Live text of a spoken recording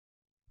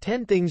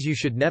10 things you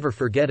should never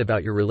forget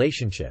about your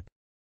relationship.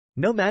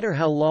 No matter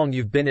how long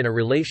you've been in a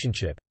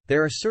relationship,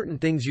 there are certain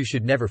things you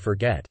should never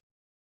forget.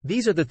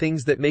 These are the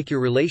things that make your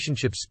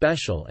relationship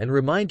special and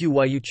remind you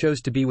why you chose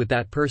to be with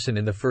that person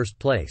in the first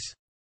place.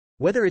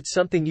 Whether it's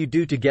something you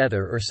do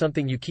together or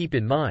something you keep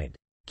in mind,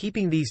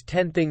 keeping these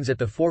 10 things at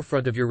the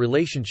forefront of your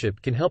relationship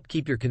can help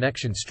keep your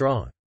connection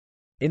strong.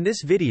 In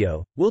this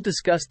video, we'll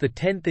discuss the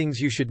 10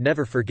 things you should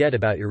never forget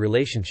about your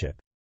relationship.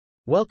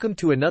 Welcome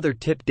to another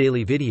Tip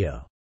Daily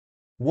video.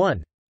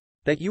 1.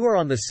 That you are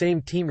on the same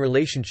team.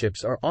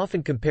 Relationships are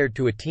often compared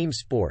to a team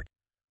sport,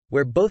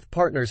 where both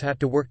partners have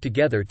to work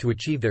together to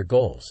achieve their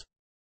goals.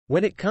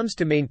 When it comes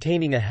to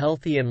maintaining a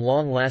healthy and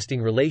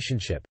long-lasting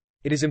relationship,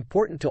 it is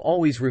important to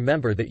always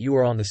remember that you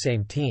are on the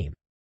same team.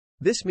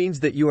 This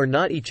means that you are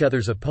not each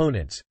other's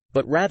opponents,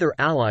 but rather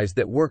allies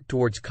that work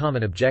towards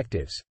common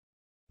objectives.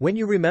 When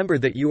you remember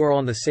that you are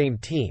on the same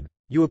team,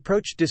 you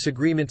approach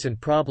disagreements and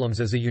problems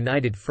as a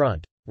united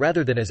front,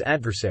 rather than as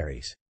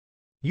adversaries.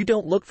 You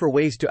don't look for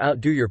ways to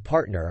outdo your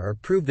partner or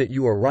prove that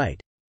you are right.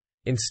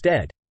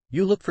 Instead,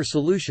 you look for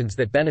solutions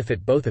that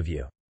benefit both of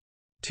you.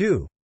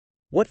 2.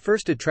 What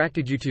first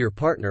attracted you to your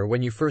partner?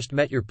 When you first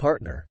met your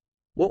partner,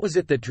 what was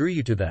it that drew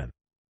you to them?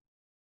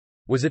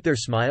 Was it their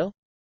smile?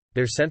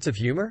 Their sense of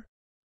humor?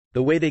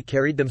 The way they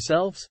carried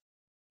themselves?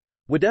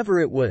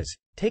 Whatever it was,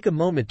 take a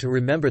moment to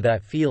remember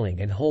that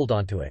feeling and hold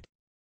on to it.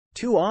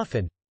 Too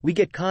often, we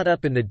get caught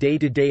up in the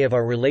day-to-day of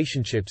our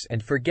relationships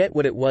and forget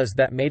what it was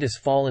that made us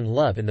fall in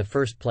love in the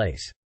first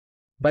place.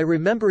 By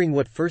remembering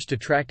what first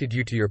attracted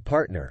you to your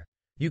partner,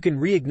 you can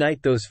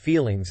reignite those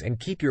feelings and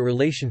keep your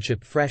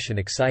relationship fresh and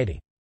exciting.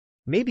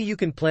 Maybe you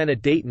can plan a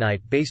date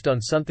night based on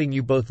something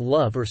you both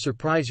love or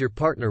surprise your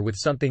partner with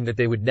something that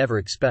they would never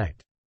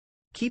expect.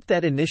 Keep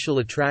that initial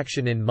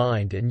attraction in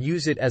mind and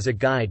use it as a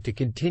guide to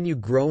continue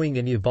growing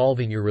and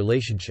evolving your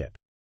relationship.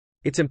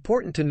 It's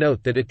important to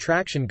note that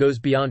attraction goes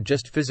beyond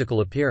just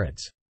physical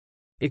appearance.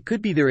 It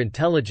could be their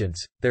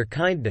intelligence, their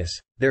kindness,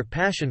 their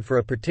passion for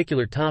a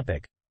particular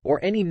topic, or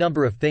any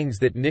number of things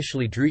that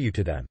initially drew you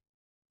to them.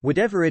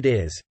 Whatever it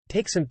is,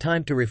 take some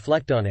time to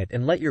reflect on it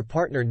and let your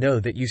partner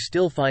know that you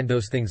still find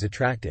those things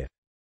attractive.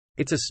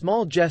 It's a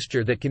small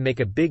gesture that can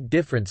make a big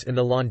difference in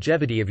the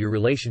longevity of your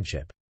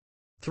relationship.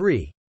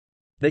 3.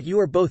 That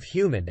you are both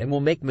human and will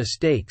make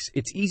mistakes.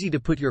 It's easy to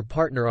put your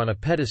partner on a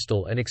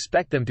pedestal and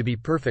expect them to be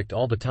perfect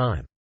all the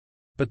time.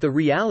 But the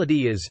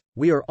reality is,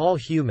 we are all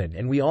human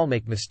and we all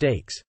make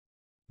mistakes.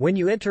 When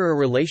you enter a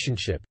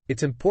relationship,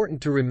 it's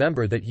important to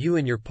remember that you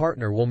and your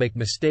partner will make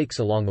mistakes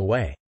along the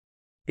way.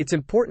 It's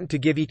important to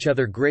give each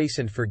other grace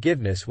and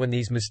forgiveness when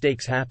these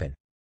mistakes happen.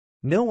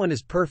 No one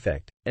is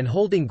perfect, and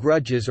holding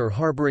grudges or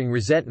harboring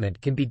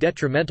resentment can be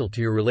detrimental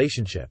to your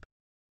relationship.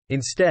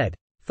 Instead,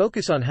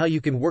 focus on how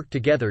you can work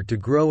together to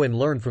grow and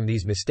learn from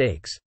these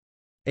mistakes.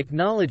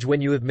 Acknowledge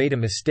when you have made a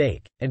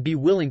mistake, and be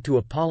willing to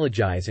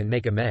apologize and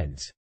make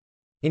amends.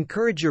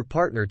 Encourage your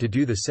partner to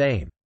do the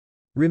same.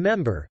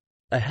 Remember,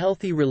 a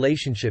healthy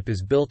relationship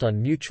is built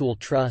on mutual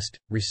trust,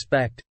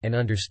 respect, and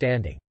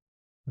understanding.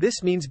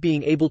 This means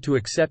being able to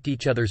accept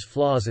each other's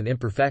flaws and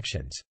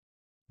imperfections.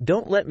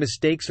 Don't let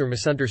mistakes or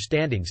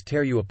misunderstandings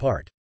tear you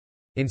apart.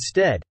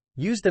 Instead,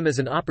 use them as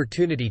an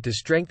opportunity to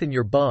strengthen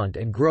your bond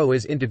and grow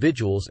as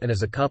individuals and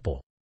as a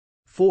couple.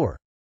 4.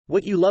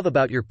 What you love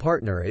about your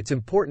partner. It's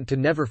important to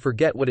never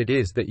forget what it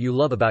is that you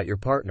love about your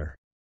partner.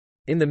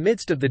 In the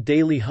midst of the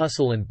daily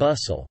hustle and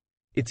bustle,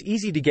 it's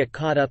easy to get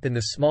caught up in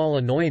the small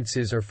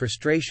annoyances or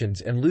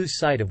frustrations and lose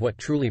sight of what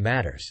truly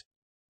matters.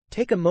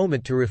 Take a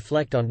moment to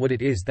reflect on what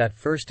it is that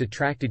first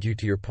attracted you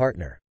to your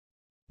partner.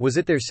 Was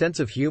it their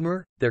sense of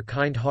humor, their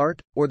kind heart,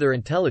 or their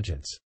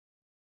intelligence?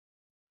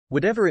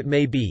 Whatever it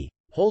may be,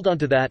 hold on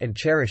to that and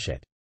cherish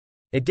it.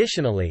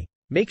 Additionally,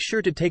 make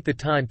sure to take the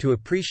time to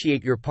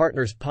appreciate your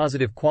partner's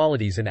positive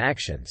qualities and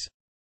actions.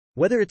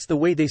 Whether it's the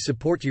way they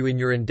support you in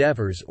your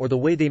endeavors or the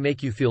way they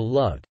make you feel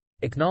loved,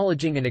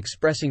 acknowledging and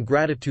expressing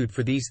gratitude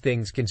for these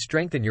things can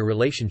strengthen your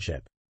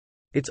relationship.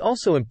 It's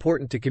also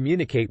important to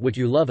communicate what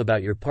you love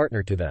about your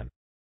partner to them.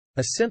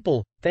 A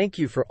simple, "Thank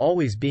you for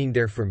always being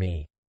there for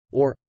me,"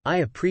 or "I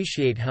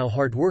appreciate how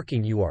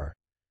hardworking you are,"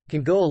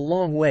 can go a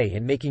long way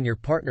in making your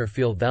partner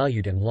feel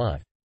valued and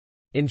loved.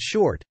 In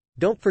short,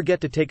 don't forget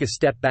to take a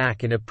step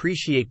back and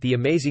appreciate the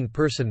amazing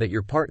person that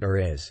your partner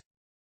is.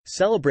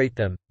 Celebrate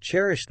them,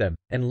 cherish them,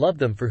 and love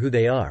them for who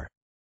they are.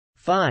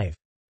 5.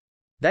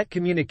 That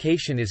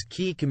communication is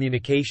key.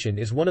 Communication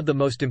is one of the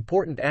most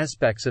important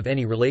aspects of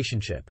any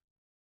relationship.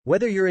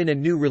 Whether you're in a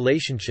new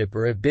relationship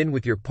or have been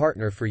with your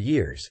partner for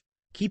years,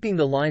 keeping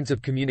the lines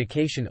of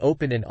communication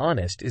open and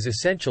honest is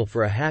essential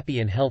for a happy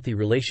and healthy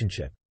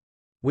relationship.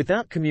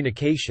 Without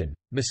communication,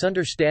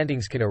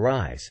 misunderstandings can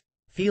arise,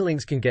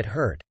 feelings can get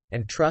hurt,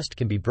 and trust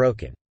can be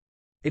broken.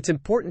 It's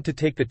important to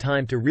take the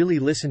time to really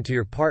listen to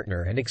your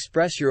partner and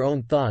express your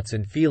own thoughts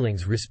and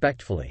feelings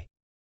respectfully.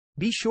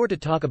 Be sure to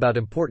talk about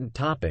important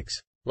topics,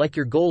 like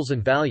your goals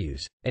and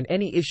values, and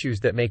any issues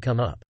that may come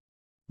up.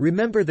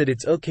 Remember that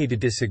it's okay to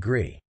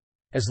disagree,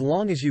 as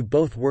long as you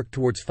both work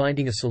towards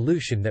finding a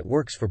solution that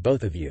works for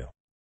both of you.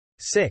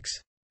 6.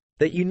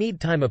 That you need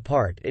time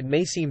apart. It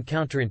may seem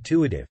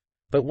counterintuitive,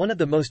 but one of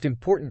the most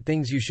important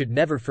things you should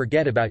never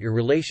forget about your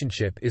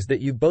relationship is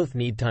that you both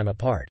need time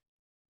apart.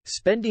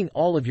 Spending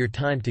all of your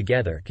time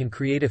together can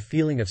create a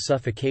feeling of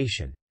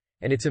suffocation,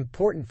 and it's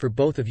important for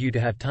both of you to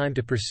have time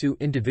to pursue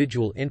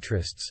individual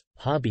interests,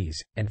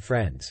 hobbies, and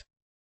friends.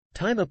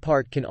 Time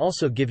apart can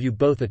also give you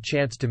both a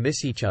chance to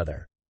miss each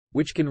other,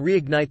 which can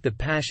reignite the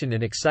passion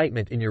and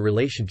excitement in your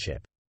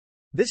relationship.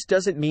 This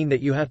doesn't mean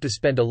that you have to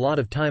spend a lot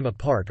of time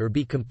apart or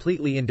be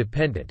completely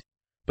independent,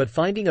 but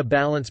finding a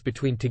balance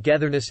between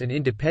togetherness and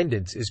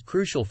independence is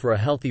crucial for a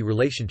healthy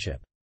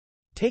relationship.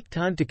 Take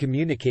time to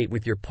communicate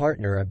with your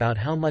partner about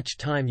how much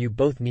time you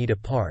both need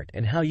apart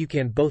and how you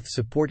can both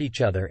support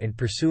each other in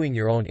pursuing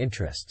your own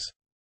interests.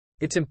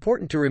 It's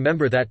important to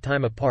remember that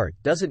time apart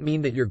doesn't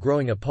mean that you're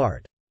growing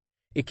apart.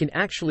 It can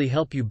actually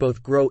help you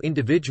both grow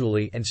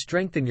individually and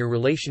strengthen your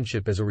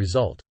relationship as a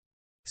result.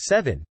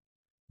 7.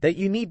 That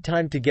you need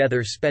time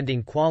together.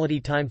 Spending quality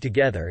time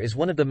together is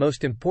one of the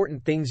most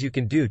important things you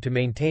can do to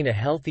maintain a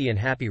healthy and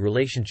happy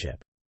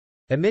relationship.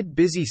 Amid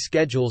busy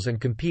schedules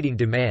and competing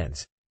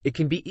demands, it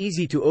can be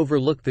easy to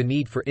overlook the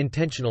need for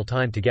intentional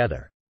time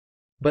together.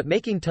 But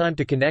making time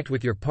to connect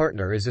with your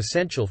partner is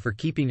essential for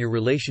keeping your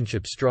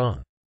relationship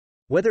strong.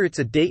 Whether it's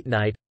a date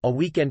night, a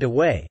weekend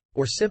away,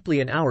 or simply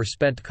an hour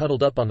spent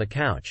cuddled up on the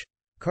couch,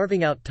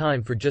 carving out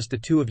time for just the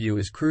two of you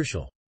is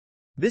crucial.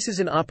 This is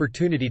an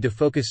opportunity to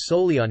focus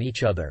solely on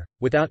each other,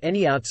 without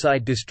any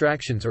outside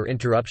distractions or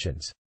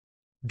interruptions.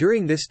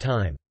 During this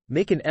time,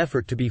 make an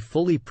effort to be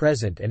fully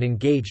present and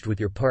engaged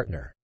with your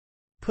partner.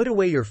 Put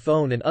away your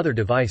phone and other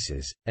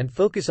devices, and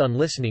focus on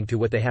listening to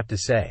what they have to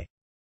say.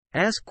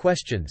 Ask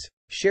questions,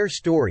 share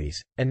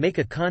stories, and make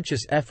a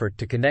conscious effort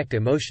to connect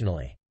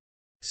emotionally.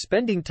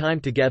 Spending time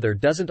together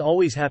doesn't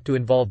always have to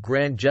involve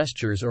grand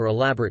gestures or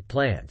elaborate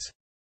plans.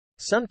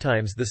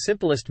 Sometimes the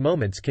simplest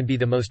moments can be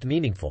the most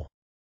meaningful.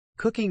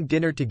 Cooking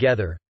dinner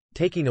together,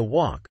 taking a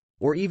walk,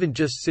 or even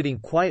just sitting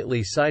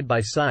quietly side by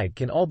side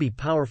can all be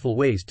powerful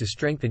ways to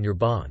strengthen your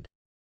bond.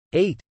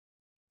 8.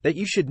 That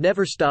you should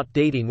never stop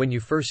dating. When you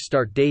first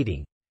start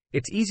dating,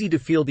 it's easy to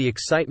feel the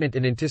excitement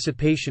and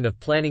anticipation of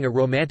planning a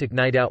romantic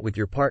night out with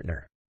your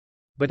partner.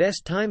 But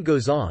as time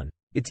goes on,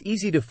 it's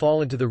easy to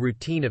fall into the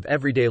routine of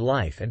everyday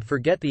life and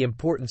forget the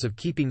importance of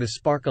keeping the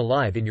spark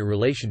alive in your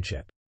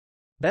relationship.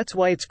 That's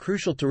why it's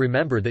crucial to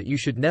remember that you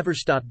should never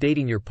stop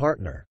dating your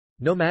partner,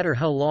 no matter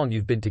how long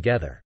you've been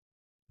together.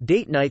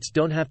 Date nights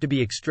don't have to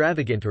be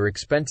extravagant or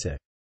expensive.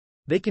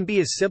 They can be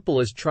as simple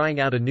as trying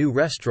out a new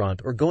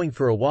restaurant or going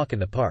for a walk in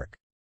the park.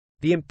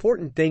 The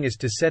important thing is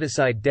to set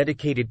aside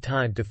dedicated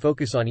time to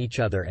focus on each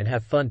other and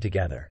have fun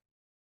together.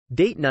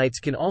 Date nights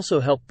can also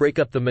help break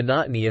up the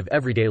monotony of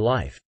everyday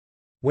life.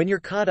 When you're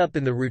caught up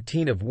in the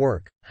routine of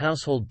work,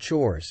 household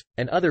chores,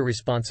 and other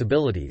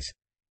responsibilities,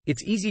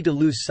 it's easy to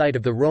lose sight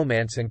of the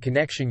romance and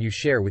connection you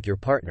share with your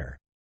partner.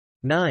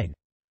 9.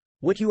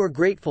 What you are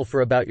grateful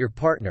for about your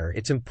partner.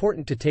 It's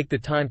important to take the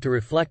time to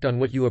reflect on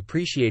what you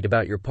appreciate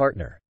about your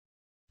partner.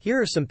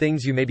 Here are some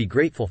things you may be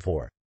grateful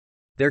for.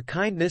 Their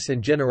kindness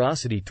and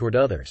generosity toward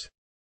others.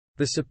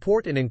 The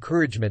support and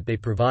encouragement they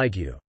provide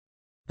you.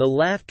 The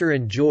laughter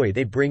and joy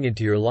they bring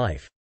into your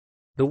life.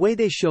 The way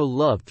they show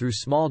love through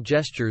small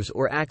gestures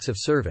or acts of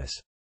service.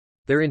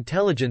 Their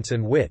intelligence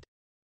and wit.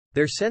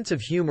 Their sense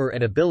of humor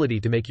and ability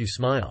to make you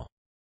smile.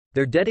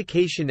 Their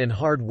dedication and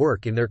hard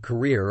work in their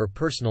career or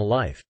personal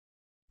life.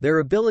 Their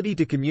ability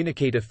to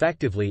communicate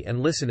effectively and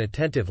listen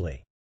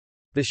attentively.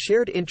 The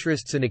shared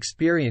interests and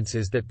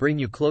experiences that bring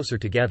you closer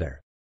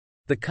together.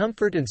 The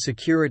comfort and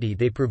security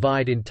they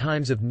provide in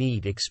times of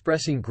need.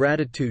 Expressing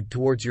gratitude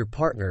towards your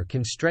partner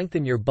can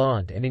strengthen your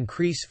bond and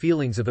increase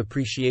feelings of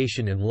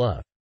appreciation and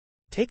love.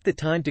 Take the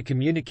time to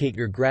communicate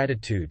your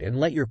gratitude and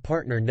let your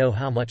partner know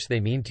how much they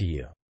mean to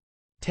you.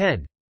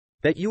 10.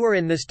 That you are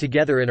in this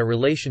together. In a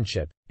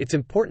relationship, it's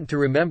important to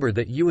remember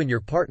that you and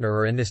your partner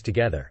are in this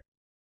together.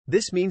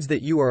 This means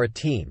that you are a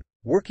team,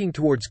 working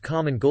towards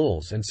common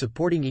goals and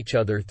supporting each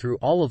other through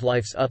all of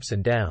life's ups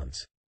and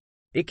downs.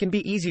 It can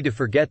be easy to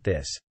forget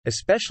this,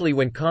 especially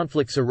when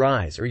conflicts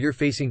arise or you're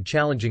facing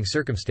challenging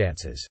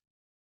circumstances.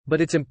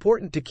 But it's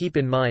important to keep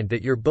in mind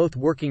that you're both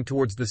working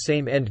towards the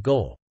same end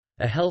goal,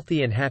 a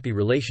healthy and happy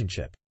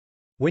relationship.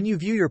 When you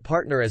view your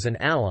partner as an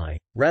ally,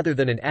 rather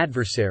than an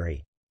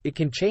adversary, it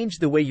can change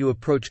the way you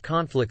approach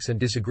conflicts and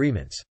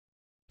disagreements.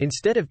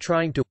 Instead of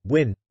trying to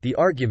win the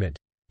argument,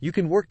 you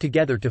can work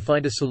together to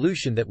find a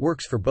solution that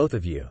works for both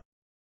of you.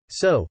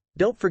 So,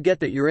 don't forget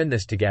that you're in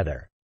this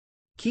together.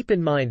 Keep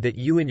in mind that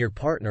you and your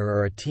partner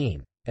are a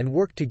team, and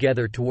work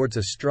together towards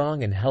a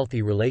strong and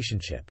healthy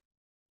relationship.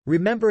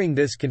 Remembering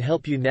this can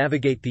help you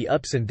navigate the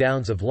ups and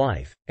downs of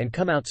life, and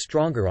come out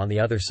stronger on the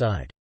other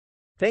side.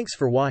 Thanks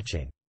for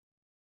watching.